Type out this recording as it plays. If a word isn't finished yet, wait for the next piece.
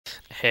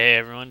Hey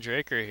everyone,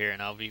 Draker here,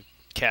 and I'll be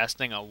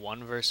casting a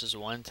 1 versus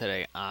 1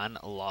 today on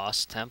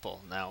Lost Temple.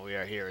 Now we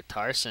are here with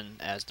Tarson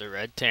as the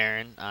Red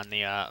Terran on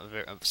the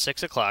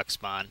 6 o'clock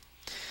spawn.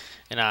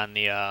 And on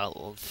the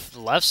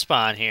left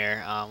spawn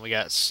here, we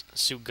got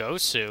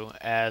SuGoSu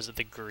as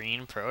the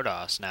Green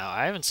Protoss. Now,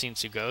 I haven't seen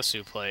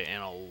SuGoSu play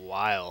in a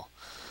while,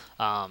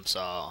 so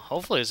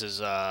hopefully this is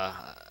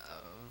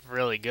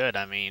really good.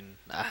 I mean,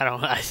 I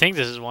don't. I think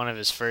this is one of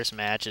his first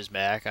matches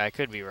back. I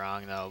could be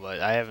wrong though,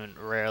 but I haven't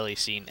rarely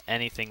seen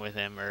anything with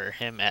him or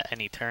him at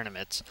any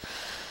tournaments.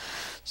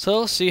 So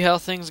we'll see how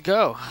things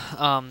go.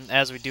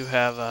 As we do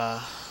have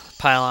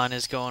Pylon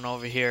is going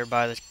over here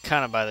by the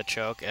by the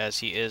choke, as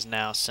he is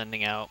now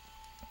sending out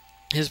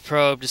his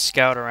probe to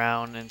scout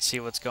around and see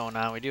what's going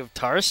on. We do have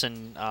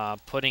Tarson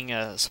putting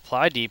a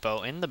supply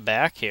depot in the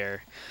back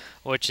here,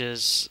 which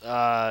is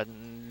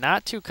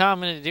not too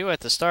common to do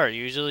at the start.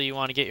 Usually you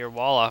want to get your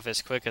wall off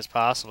as quick as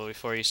possible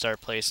before you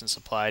start placing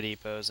supply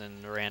depots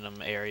in random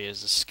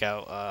areas to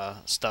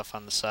scout stuff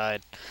on the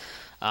side.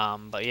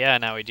 But yeah,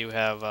 now we do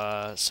have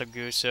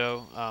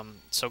SuGoSu.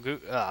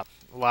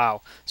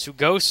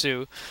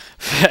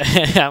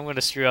 I'm going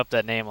to screw up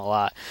that name a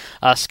lot.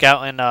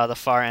 Scouting the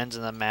far ends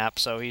of the map,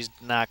 so he's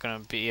not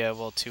going to be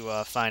able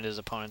to find his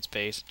opponent's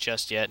base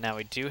just yet. Now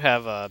we do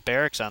have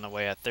barracks on the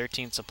way at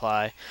 13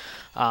 supply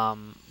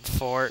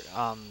for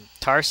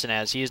Tarson,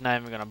 as he's not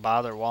even going to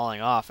bother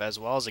walling off, as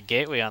well as a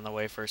gateway on the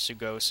way for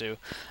SuGoSu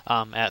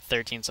at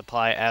 13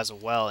 supply as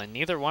well. And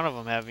neither one of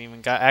them have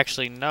even got.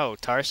 Actually, no.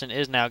 Tarson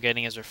is now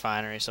getting his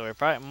refinery, so we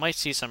probably might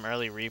see some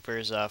early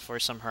Reapers for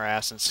some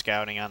harass and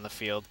scouting on the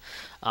field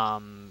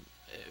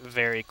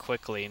very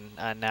quickly.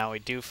 Now we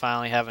do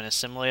finally have an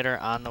assimilator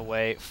on the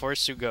way for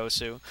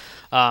SuGoSu.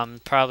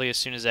 Probably as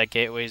soon as that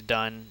gateway is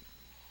done.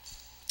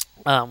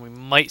 We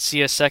might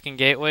see a second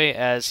gateway,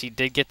 as he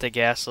did get the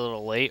gas a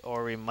little late,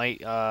 or we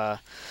might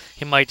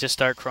he might just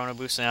start chrono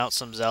boosting out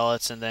some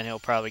zealots, and then he'll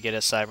probably get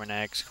a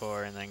cybernetics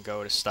core and then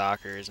go to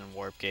stalkers and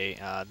warp gate,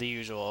 the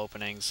usual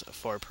openings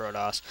for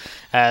Protoss.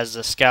 As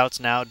the scouts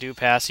now do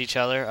pass each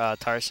other,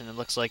 Tarson, it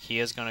looks like he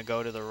is going to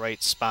go to the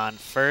right spawn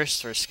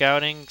first for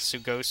scouting.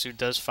 SuGoSu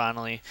does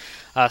finally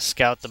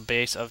scout the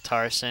base of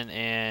Tarson,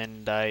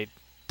 and I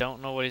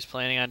don't know what he's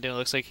planning on doing.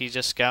 Looks like he's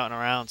just scouting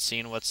around,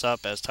 seeing what's up,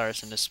 as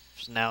Tarson is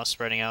now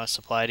spreading out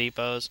supply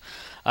depots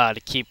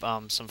to keep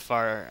some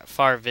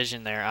far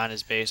vision there on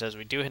his base, as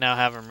we do now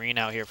have a Marine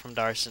out here from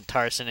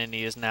Tarson, and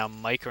he is now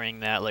microing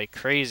that like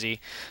crazy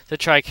to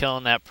try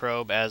killing that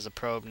probe, as the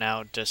probe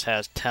now just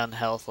has 10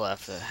 health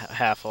left,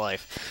 half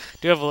life.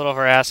 Do have a little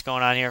harass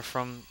going on here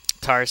from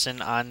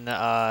Tarson on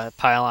the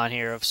pylon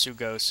here of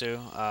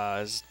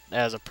SuGoSu,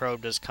 as a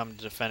probe does come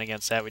to defend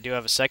against that. We do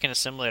have a second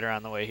assimilator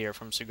on the way here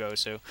from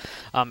SuGoSu,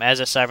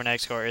 as a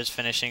cybernetics core is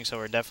finishing, so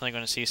we're definitely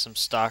going to see some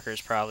stalkers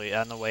probably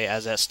on the way,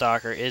 as that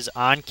stalker is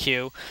on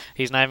cue.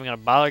 He's not even going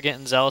to bother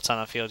getting zealots on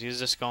the field. He's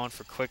just going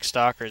for quick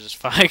stalkers as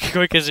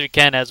quick as we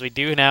can, as we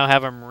do now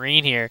have a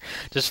Marine here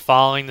just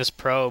following this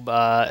probe.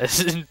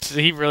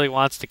 He really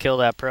wants to kill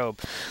that probe.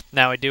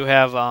 Now we do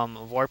have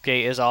warp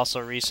gate is also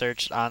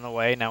researched on the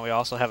way. Now we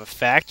also have a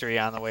factory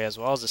on the way, as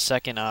well as a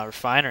second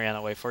refinery on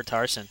the way for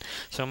Tarson.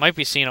 So we might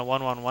be seeing a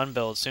 1-1-1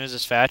 build as soon as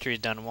this factory is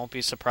done. Won't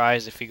be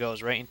surprised if he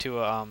goes right into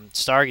a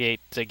Stargate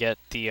to get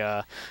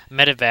the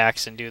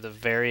Medivacs and do the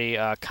very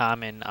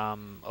common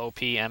OP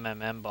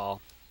MMM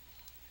ball.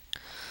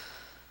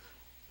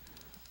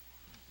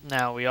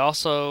 Now we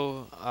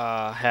also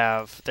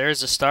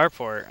there's a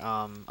starport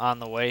on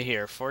the way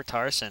here for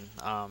Tarson,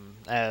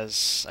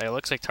 as it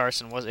looks like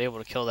Tarson was able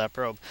to kill that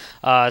probe.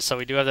 So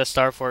we do have that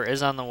starport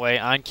is on the way,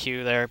 on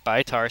cue there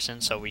by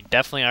Tarson, so we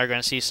definitely are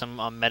going to see some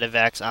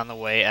Medivacs on the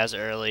way as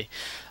early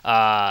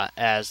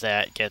as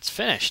that gets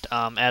finished.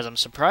 As I'm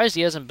surprised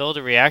he hasn't built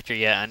a reactor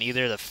yet on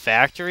either the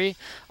factory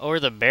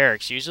or the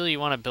barracks. Usually you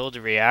want to build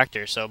a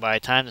reactor, so by the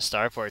time the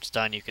starport's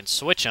done you can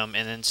switch them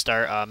and then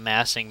start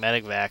massing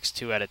Medivacs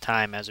 2 at a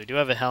time, as we do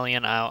have a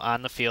Hellion out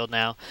on the field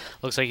now.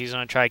 Looks like he's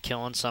going to try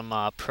killing some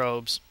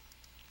probes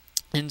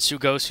in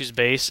SuGoSu's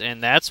base,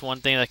 and that's one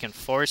thing that can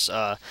force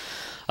a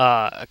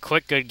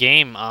quick good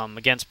game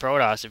against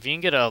Protoss. If you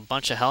can get a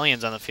bunch of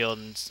Hellions on the field,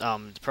 and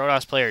the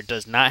Protoss player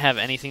does not have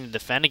anything to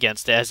defend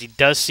against it, as he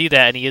does see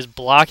that, and he is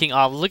blocking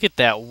off. Look at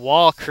that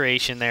wall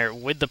creation there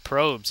with the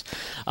probes,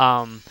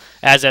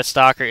 as that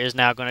Stalker is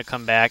now going to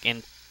come back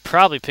and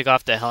probably pick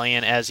off the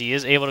Hellion, as he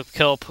is able to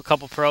kill a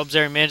couple probes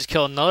there. He managed to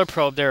kill another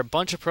probe there. A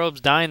bunch of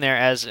probes dying there,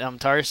 as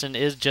Tarson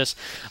is just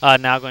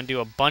now going to do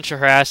a bunch of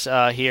harass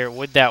here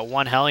with that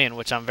one Hellion,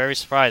 which I'm very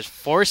surprised,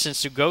 forcing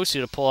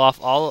SuGoSu to pull off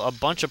a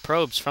bunch of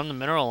probes from the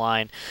mineral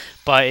line.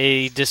 But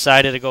he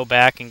decided to go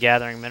back and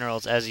gathering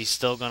minerals, as he's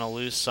still going to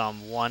lose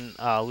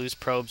lose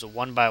probes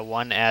one by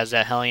one, as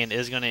that Hellion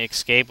is going to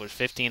escape with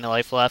 15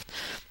 life left.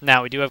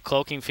 Now we do have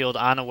cloaking field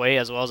on the way,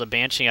 as well as a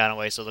Banshee on the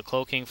way. So the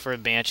cloaking for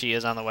Banshee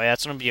is on the way.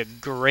 That's going to be a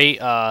great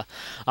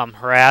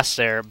harass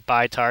there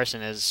by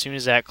Tarson. As soon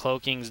as that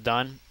cloaking's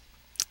done,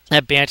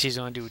 that Banshee's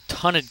going to do a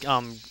ton of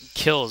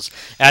kills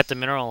at the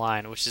mineral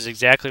line, which is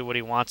exactly what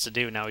he wants to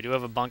do. Now we do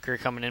have a bunker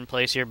coming in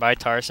place here by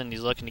Tarson.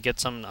 He's looking to get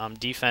some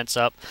defense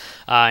up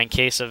in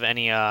case of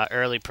any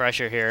early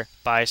pressure here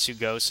by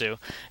SuGoSu,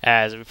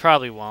 as we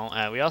probably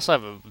won't. We also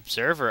have an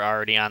observer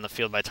already on the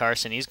field by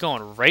Tarson. He's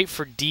going right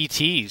for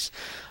DTs.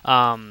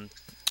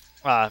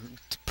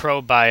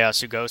 Probe by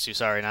SuGoSu,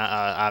 sorry, not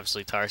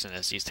obviously Tarson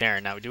as he's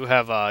tearing. Now we do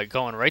have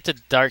going right to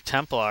Dark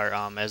Templar,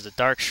 as the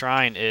Dark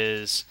Shrine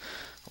is,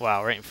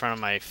 wow, right in front of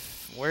my,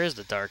 where is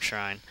the Dark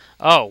Shrine?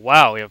 Oh,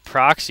 wow, we have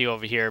Proxy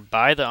over here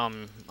by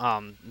the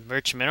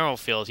rich mineral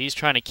field. He's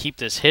trying to keep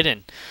this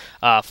hidden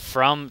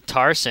from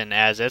Tarson,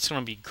 as it's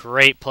going to be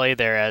great play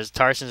there, as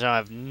Tarson's going to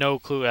have no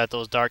clue that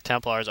those Dark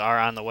Templars are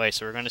on the way.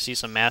 So we're going to see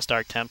some mass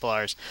Dark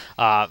Templars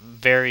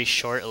very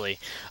shortly.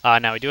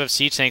 Now we do have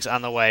Siege Tanks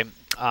on the way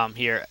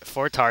here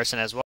for Tarson,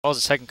 as well as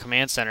a second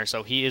command center,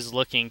 so he is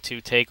looking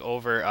to take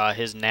over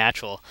his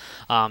natural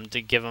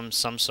to give him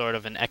some sort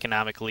of an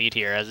economic lead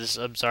here, as this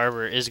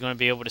observer is going to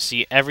be able to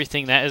see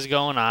everything that is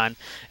going on,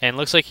 and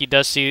looks like he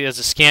does see, as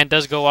the scan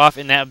does go off,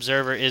 and that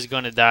observer is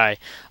going to die.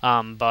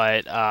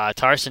 But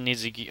Tarson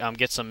needs to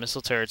get some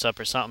missile turrets up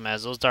or something,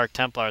 as those Dark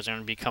Templars are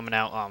going to be coming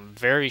out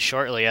very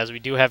shortly, as we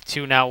do have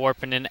two now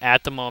warping in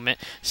at the moment.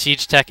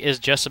 Siege Tech is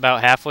just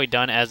about halfway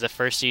done, as the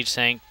first Siege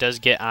Tank does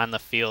get on the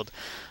field.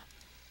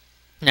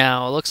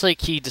 Now, it looks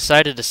like he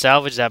decided to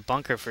salvage that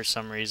bunker for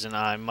some reason.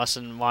 I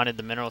mustn't wanted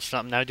the minerals or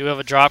something. Now, I do have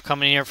a drop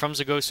coming here from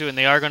SuGoSu, and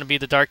they are going to be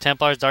the Dark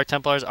Templars. Dark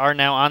Templars are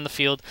now on the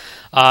field,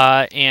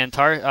 and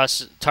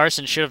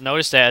Tarson should have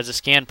noticed that, as the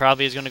scan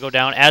probably is going to go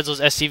down, as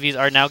those SCVs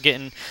are now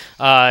getting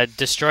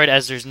destroyed,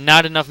 as there's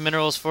not enough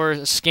minerals for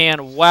a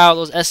scan. Wow,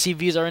 those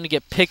SCVs are going to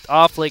get picked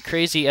off like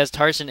crazy, as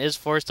Tarson is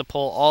forced to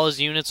pull all his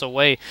units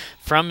away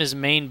from his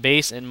main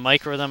base and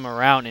micro them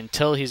around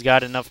until he's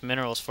got enough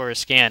minerals for a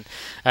scan,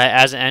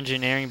 as an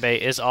engineer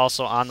bay is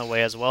also on the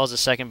way, as well as the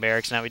second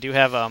barracks. Now we do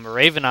have a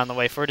Raven on the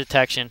way for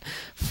detection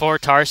for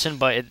Tarson,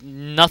 but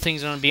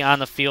nothing's going to be on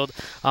the field,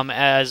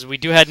 as we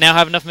do now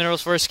have enough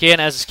minerals for a scan,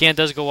 as the scan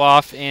does go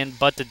off,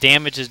 but the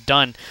damage is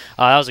done.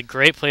 That was a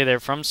great play there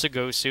from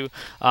SuGoSu,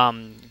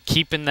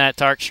 keeping that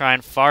Dark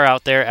Shrine far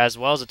out there, as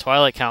well as the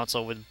Twilight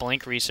Council with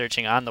Blink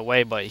researching on the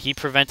way, but he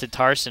prevented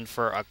Tarson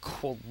for a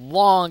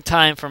long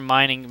time from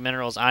mining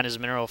minerals on his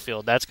mineral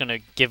field. That's going to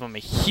give him a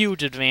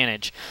huge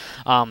advantage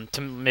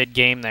to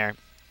mid-game there,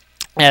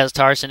 as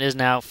Tarson is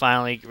now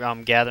finally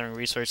gathering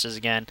resources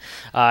again,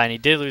 and he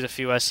did lose a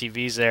few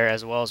SCVs there,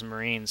 as well as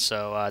Marines,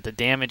 so the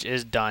damage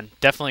is done.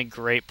 Definitely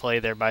great play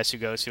there by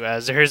SuGoSu,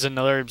 as there is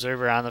another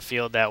observer on the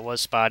field that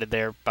was spotted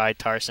there by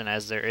Tarson,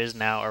 as there is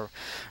now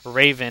a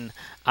Raven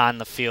on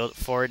the field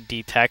for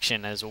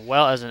detection, as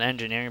well as an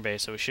engineering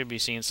base, so we should be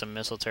seeing some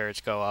missile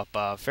turrets go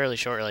up fairly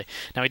shortly.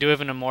 Now we do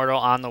have an Immortal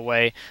on the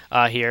way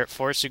here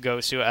for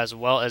SuGoSu, as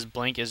well as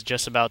Blink is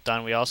just about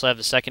done. We also have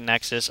the second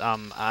Nexus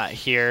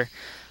here,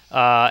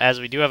 as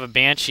we do have a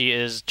Banshee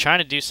is trying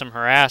to do some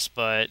harass,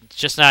 but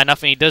just not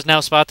enough, and he does now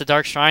spot the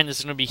Dark Shrine. This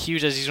is going to be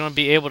huge, as he's going to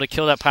be able to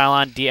kill that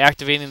pylon,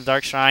 deactivating the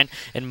Dark Shrine,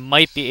 and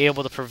might be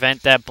able to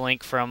prevent that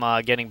Blink from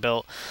getting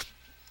built.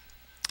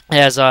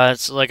 As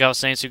it's like I was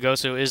saying,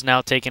 SuGoSu is now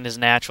taking his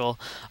natural,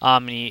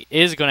 and he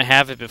is going to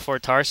have it before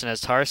Tarson,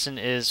 as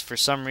Tarson is, for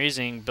some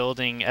reason,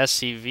 building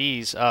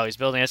SCVs. Oh, he's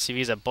building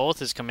SCVs at both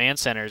his command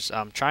centers,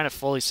 trying to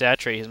fully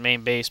saturate his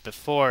main base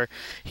before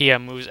he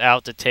moves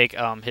out to take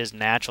his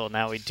natural.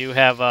 Now we do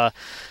have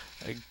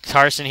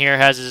Tarson here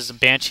has his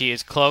Banshee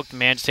is cloaked,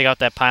 managed to take out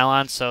that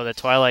pylon, so the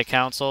Twilight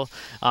Council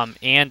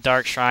and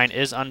Dark Shrine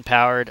is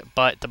unpowered,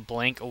 but the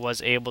Blink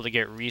was able to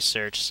get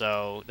research,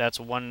 so that's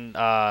one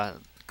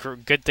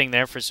good thing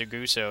there for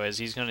SuGoSu, as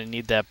he's going to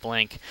need that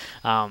Blink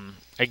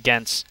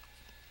against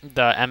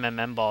the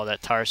MMM ball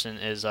that Tarson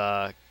is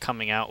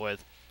coming out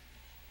with.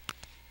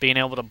 Being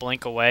able to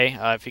blink away,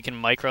 if you can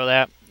micro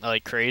that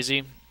like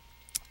crazy,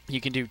 you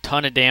can do a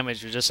ton of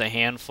damage with just a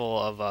handful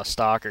of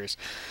stalkers.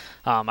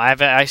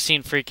 I've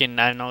seen freaking,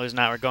 I know it's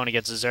not, we're going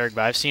against the Zerg,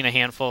 but I've seen a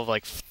handful of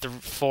like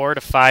 4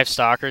 to 5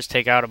 stalkers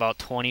take out about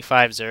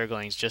 25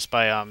 Zerglings just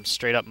by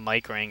straight up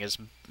microing.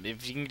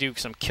 If you can do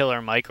some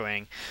killer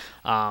microing,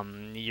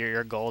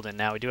 you're golden.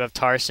 Now we do have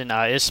Tarson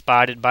is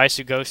spotted by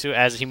SuGoSu,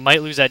 as he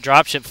might lose that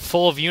dropship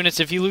full of units.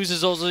 If he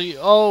loses those,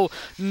 oh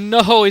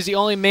no, is the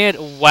only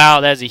man. Wow,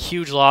 that is a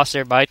huge loss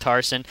there by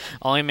Tarson.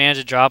 Only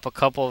managed to drop a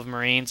couple of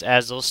Marines,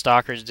 as those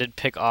stalkers did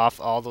pick off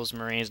all those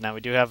Marines. Now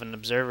we do have an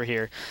observer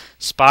here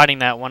spotting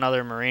that one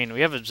other Marine.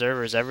 We have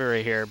observers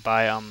everywhere here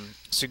by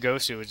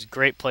SuGoSu. It's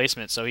great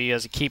placement, so he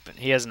has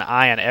an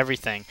eye on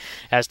everything,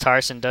 as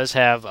Tarson does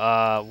have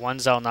one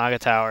Xel'Naga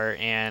tower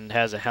and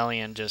has a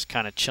Hellion just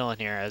kind of chilling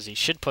here, as he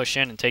should push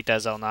in and take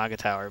that Xel'Naga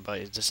tower, but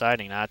he's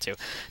deciding not to.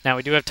 Now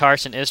we do have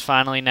Tarson is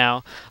finally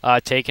now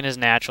taking his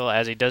natural,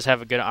 as he does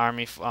have a good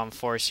army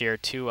force here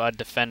to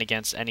defend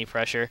against any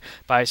pressure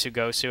by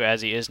SuGoSu,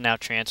 as he is now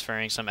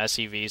transferring some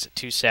SCVs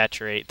to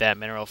saturate that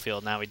mineral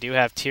field. Now we do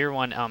have tier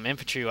 1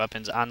 infantry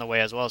weapons on the way,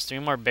 as well as 3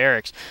 more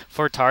barracks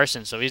for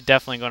Tarson, so he's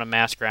definitely going to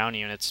mass ground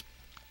units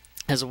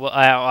as well.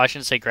 I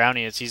shouldn't say ground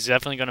units. He's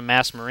definitely going to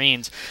mass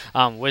Marines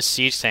with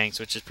siege tanks,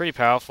 which is pretty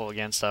powerful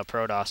against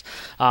Protoss.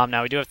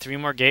 Now we do have 3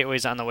 more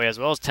gateways on the way, as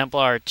well as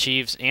Templar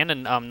Chiefs and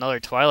another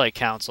Twilight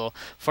Council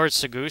for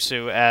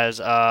SuGoSu, as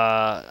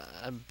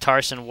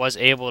Tarson was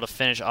able to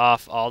finish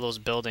off all those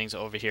buildings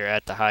over here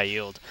at the high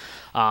yield.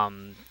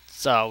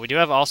 So we do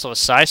have also a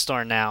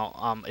Psystorm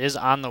now is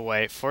on the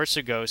way for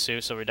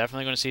SuGoSu, so we're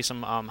definitely going to see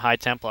some High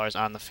Templars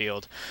on the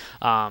field.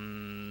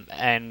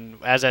 And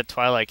as that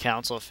Twilight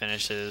Council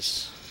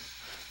finishes,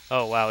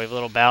 oh wow, we have a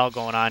little battle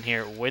going on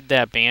here with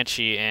that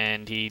Banshee,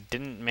 and he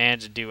didn't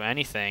manage to do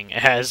anything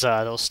as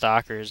those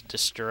Stalkers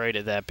destroyed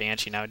that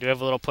Banshee. Now we do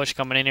have a little push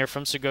coming in here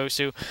from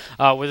SuGoSu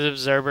with the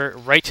Observer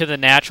right to the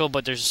natural,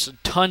 but there's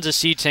tons of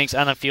siege tanks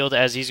on the field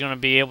as he's going to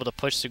be able to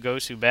push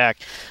SuGoSu back.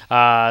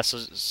 Oh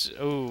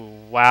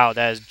wow,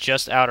 that is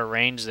just out of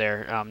range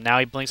there. Now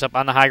he blinks up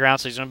on the high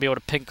ground, so he's going to be able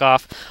to pick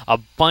off a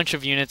bunch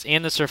of units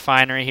in this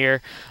refinery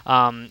here,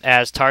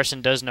 as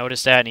Tarson does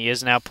notice that, and he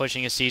is now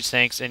pushing his siege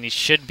tanks, and he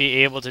should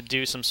be able to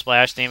do some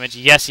splash damage.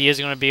 Yes, he is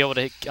going to be able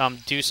to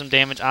do some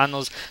damage on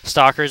those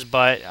Stalkers,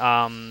 but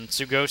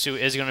SuGoSu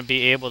is going to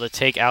be able to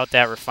take out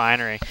that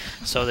refinery.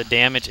 So the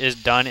damage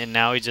is done, and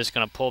now he's just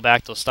going to pull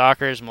back those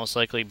Stalkers, most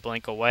likely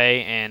blink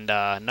away, and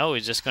no,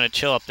 he's just going to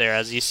chill up there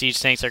as these siege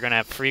tanks are going to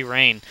have free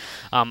reign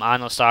on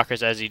those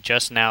Stalkers as he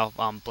just now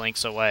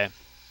blinks away.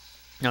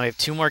 Now we have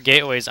 2 more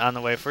gateways on the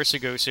way for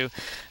SuGoSu,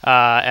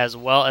 as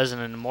well as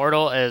an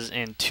Immortal, as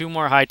in 2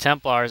 more High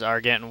Templars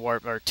are getting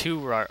warped, or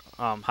 2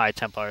 High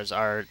Templars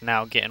are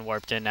now getting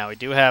warped in. Now we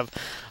do have,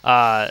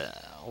 Kydrin,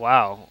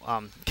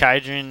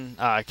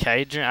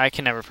 I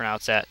can never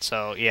pronounce that,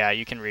 so yeah,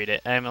 you can read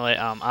it. Amulet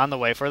on the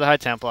way for the High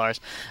Templars,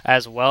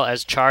 as well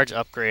as Charge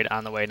Upgrade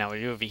on the way. Now we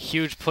do have a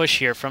huge push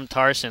here from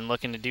Tarson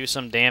looking to do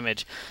some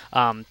damage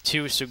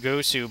to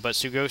SuGoSu, but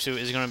SuGoSu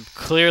is going to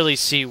clearly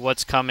see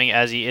what's coming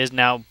as he is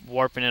now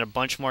warping in a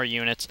bunch more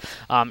units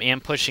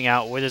and pushing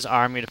out with his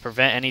army to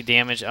prevent any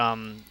damage,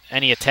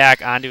 any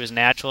attack onto his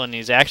natural, and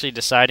he's actually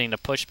deciding to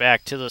push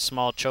back to the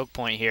small choke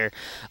point here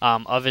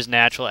of his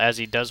natural as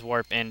he does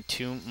warp in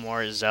 2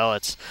 more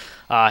Zealots.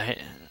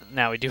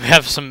 Now we do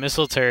have some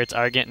missile turrets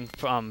are getting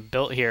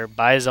built here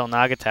by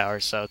Xel'Naga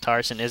Towers, so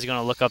Tarson is going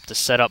to look up to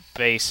set up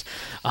base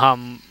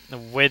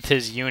with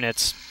his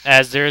units,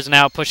 as there is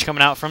now a push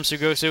coming out from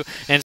SuGoSu, and